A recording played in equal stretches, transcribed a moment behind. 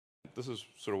this is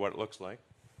sort of what it looks like.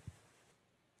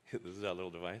 This is our little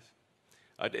device.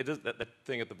 That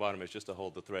thing at the bottom is just to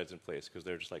hold the threads in place because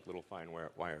they're just like little fine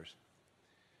wires.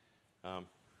 I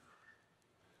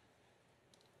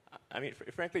mean,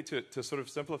 frankly, to sort of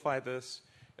simplify this,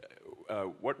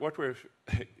 what we're,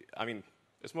 I mean,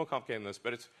 it's more complicated than this,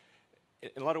 but it's,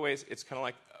 in a lot of ways, it's kind of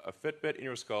like a Fitbit in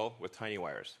your skull with tiny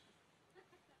wires.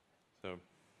 So,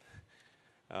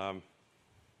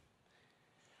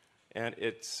 and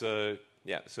it's,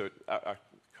 yeah, so our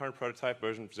current prototype,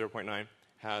 version 0.9,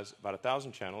 has about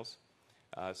 1,000 channels.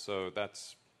 So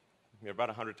that's about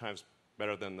 100 times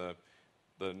better than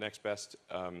the next best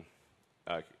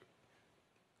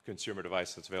consumer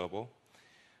device that's available.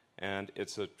 And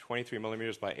it's a 23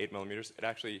 millimeters by 8 millimeters. It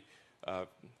actually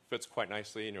fits quite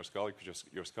nicely in your skull because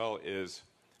your skull is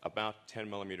about 10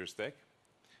 millimeters thick.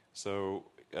 So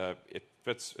it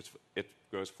fits, it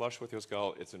goes flush with your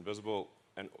skull, it's invisible,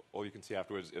 and all you can see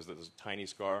afterwards is that there's a tiny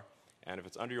scar. And if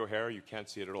it's under your hair, you can't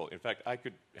see it at all. In fact, I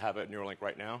could have a Neuralink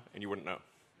right now, and you wouldn't know.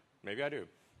 Maybe I do.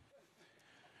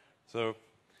 So,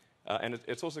 and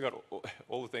it's also got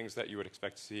all the things that you would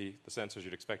expect to see, the sensors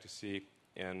you'd expect to see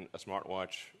in a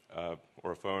smartwatch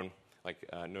or a phone, like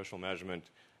inertial measurement,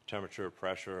 temperature,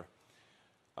 pressure.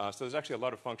 So there's actually a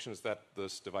lot of functions that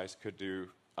this device could do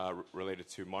related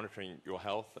to monitoring your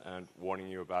health and warning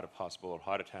you about a possible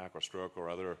heart attack or stroke or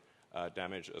other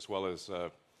damage, as well as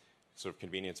sort of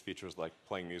convenience features like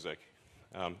playing music.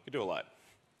 You could do a lot.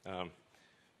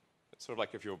 It's sort of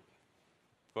like if your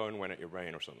phone went at your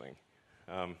brain or something.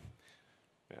 Yeah,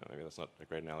 maybe that's not a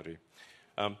great analogy.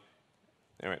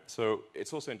 Anyway, so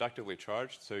it's also inductively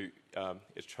charged. So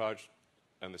it's charged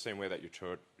in the same way that you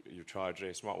charge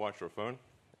a smartwatch or a phone.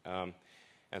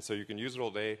 And so you can use it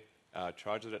all day,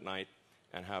 charge it at night,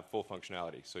 and have full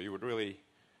functionality. So you would really,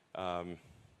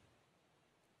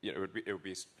 it would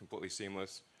be completely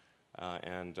seamless.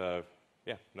 And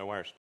yeah, no wires.